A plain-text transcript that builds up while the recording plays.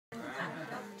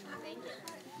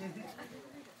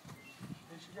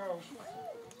she goes.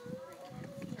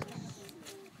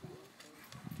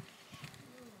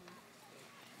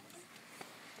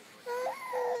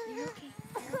 You're okay.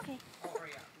 You're okay.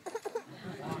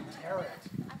 Tear it.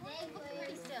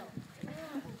 Pretty still.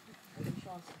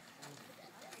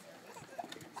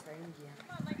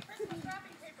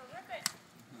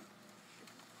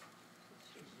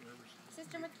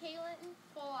 Sister Michaela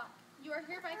Bullock, you are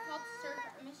hereby called to serve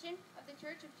a mission of the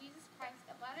Church of Jesus Christ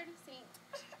of Latter-day Saints.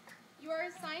 You are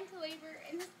assigned to labor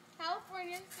in the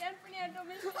California San Fernando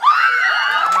mission.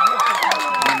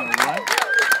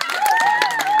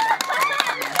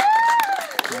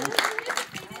 You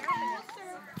will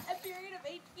serve a period of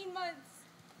 18 months.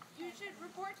 You should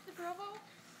report to the Provo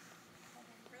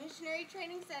Missionary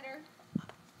Training Center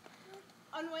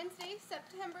on Wednesday,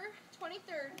 September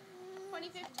 23rd,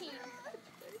 2015.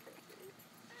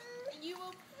 You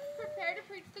will prepare to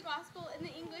preach the gospel in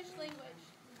the English language.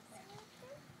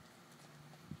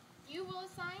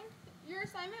 Your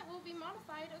assignment will be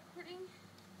modified according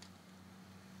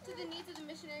to the needs of the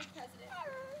missionary president.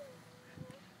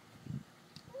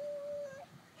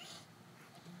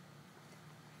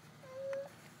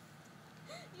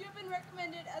 You have been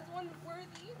recommended as one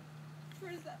worthy to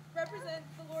represent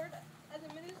the Lord as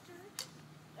a minister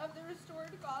of the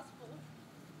restored gospel.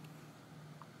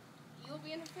 You will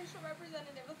be an official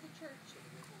representative of the church.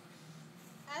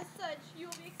 As such, you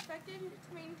will be expected to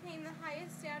maintain the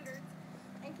highest standards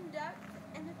and conduct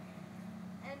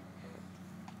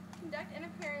an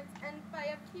appearance and by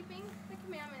upkeeping the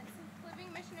commandments, living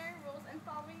missionary rules, and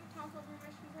following the counsel of your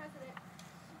mission president.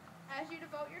 As you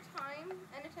devote your time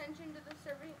and attention to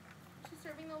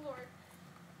serving the Lord,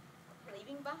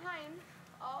 leaving behind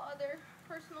all other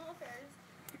personal affairs,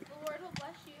 the Lord will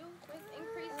bless you with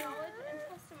increased knowledge and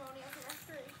testimony of the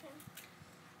restoration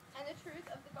and the truth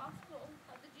of the gospel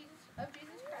of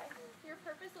Jesus Christ. Your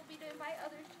purpose will be to invite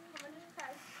others to come unto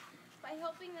Christ by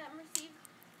helping them receive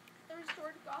the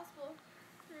restored gospel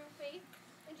through faith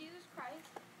in Jesus Christ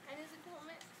and His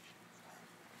atonement,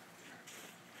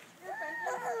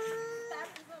 repentance,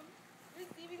 baptism,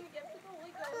 receiving the gift of the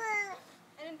Holy Ghost,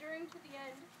 and enduring to the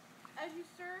end. As you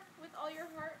serve with all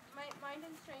your heart, might, mind,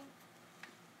 and strength,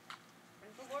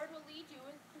 the Lord will lead you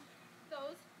with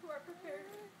those who are prepared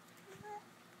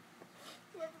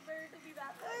to be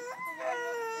baptized. The Lord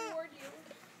will reward you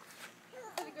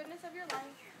for the goodness of your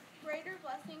life, greater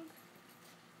blessings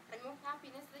and more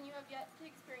happiness than you have yet to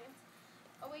experience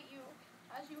await you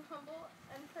as you humble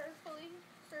and prayerfully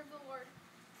serve the Lord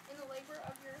in the labor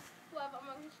of your love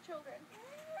among His children.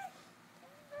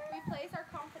 We place our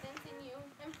confidence in you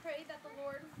and pray that the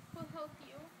Lord will help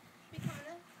you become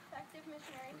an effective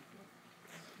missionary